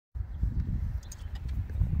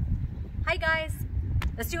Hi guys,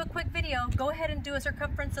 let's do a quick video. Go ahead and do a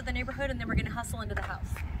circumference of the neighborhood and then we're gonna hustle into the house.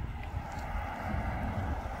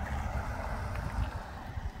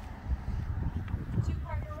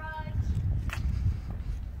 Two-car garage.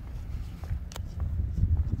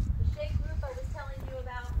 The shade roof I was telling you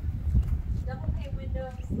about. Double pane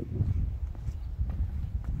windows.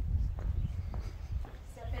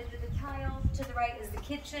 Step into the tile. To the right is the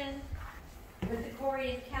kitchen with the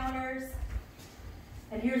Corian counters.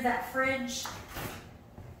 And here's that fridge.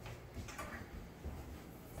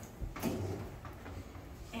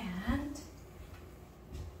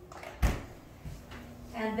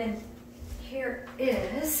 And then here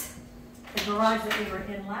is the garage that we were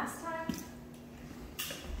in last time.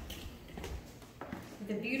 With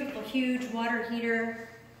a beautiful, huge water heater.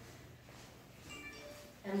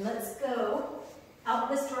 And let's go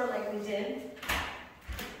out this door like we did.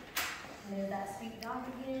 And there's that sweet dog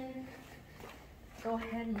again. Go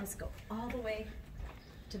ahead and let's go all the way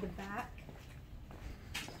to the back.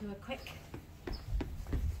 Do a quick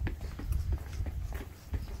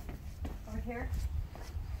over here.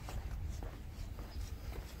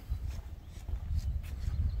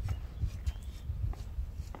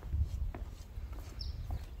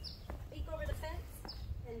 Peek over the fence,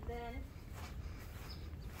 and then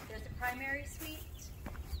there's a primary suite.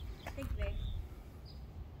 Think big.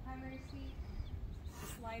 Primary suite, the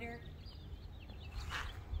slider.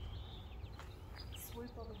 Swoop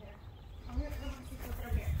over there. Oh, here,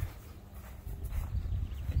 over here.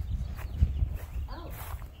 Oh.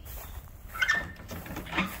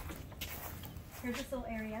 Here's this little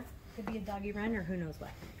area. Could be a doggy run or who knows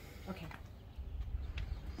what. Okay.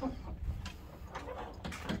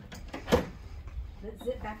 Let's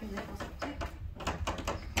zip back into the house real quick.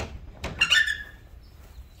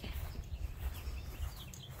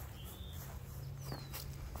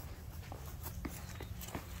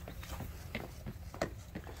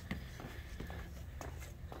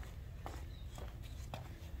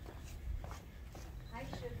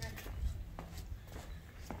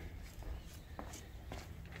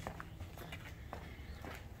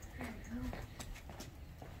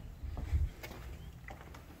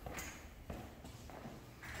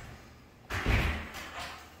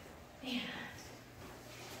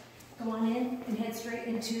 Go on in and head straight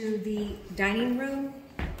into the dining room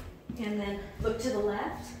and then look to the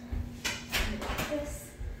left. Like this.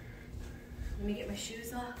 Let me get my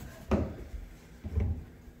shoes off. And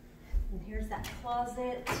here's that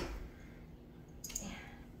closet.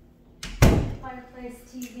 Fireplace,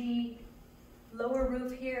 TV, lower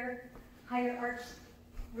roof here, higher arch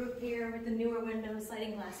roof here with the newer windows,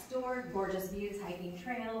 sliding glass door, gorgeous views, hiking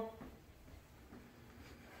trail.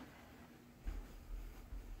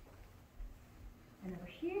 And over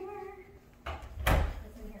here,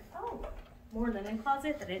 what's in here? Oh, more linen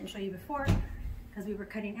closet that I didn't show you before because we were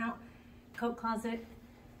cutting out. Coat closet.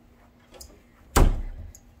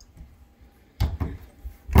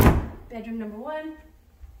 Bedroom number 1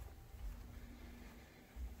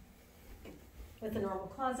 with a normal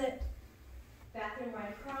closet. Bathroom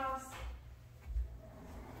right across.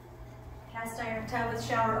 Cast iron tub with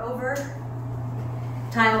shower over.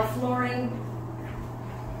 Tile flooring.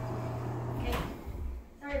 Okay.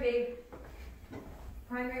 Sorry, babe.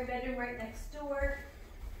 Primary bedroom right next door.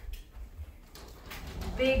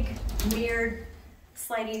 Big mirrored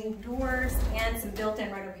sliding doors and some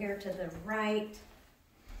built-in right over here to the right.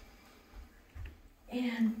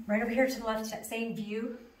 And right over here to the left, that same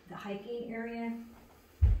view, the hiking area.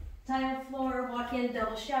 Tile floor, walk-in,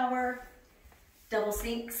 double shower, double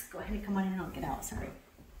sinks. Go ahead and come on in and I'll get out, sorry.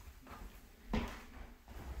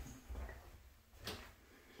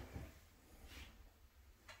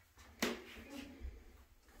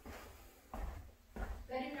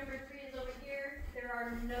 Bedroom number 3 is over here. There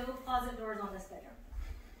are no closet doors on this bedroom.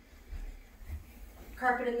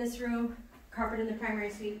 Carpet in this room, carpet in the primary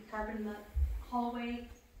suite, carpet in the hallway,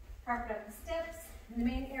 carpet up the steps, in the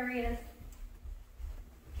main areas.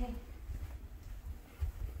 Okay.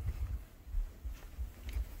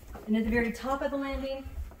 And at the very top of the landing,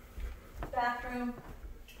 bathroom,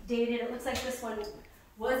 dated. It looks like this one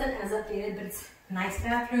wasn't as updated, but it's a nice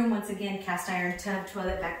bathroom. Once again, cast iron tub,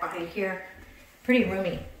 toilet back behind here. Pretty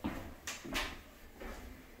roomy.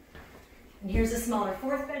 And here's a smaller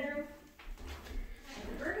 4th bedroom.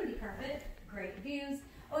 With a burgundy carpet, great views.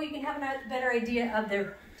 Oh, you can have a better idea of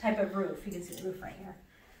the type of roof. You can see the roof right here.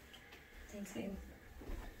 Thanks, babe.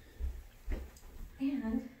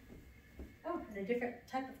 And, oh, and a different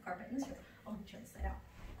type of carpet in this room. Oh, let me turn this side out.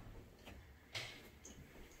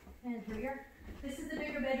 And here we are. This is the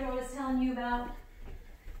bigger bedroom I was telling you about.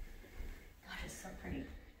 God, it's so pretty.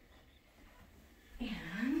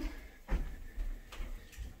 And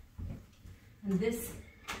And this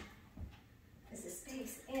is the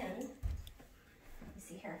space in. Let me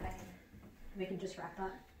see here if I can, we can just wrap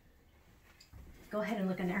up. Go ahead and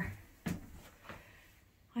look in there.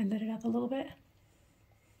 I lit it up a little bit.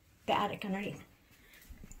 The attic underneath.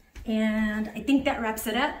 And I think that wraps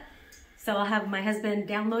it up. So I'll have my husband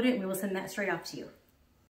download it and we will send that straight off to you.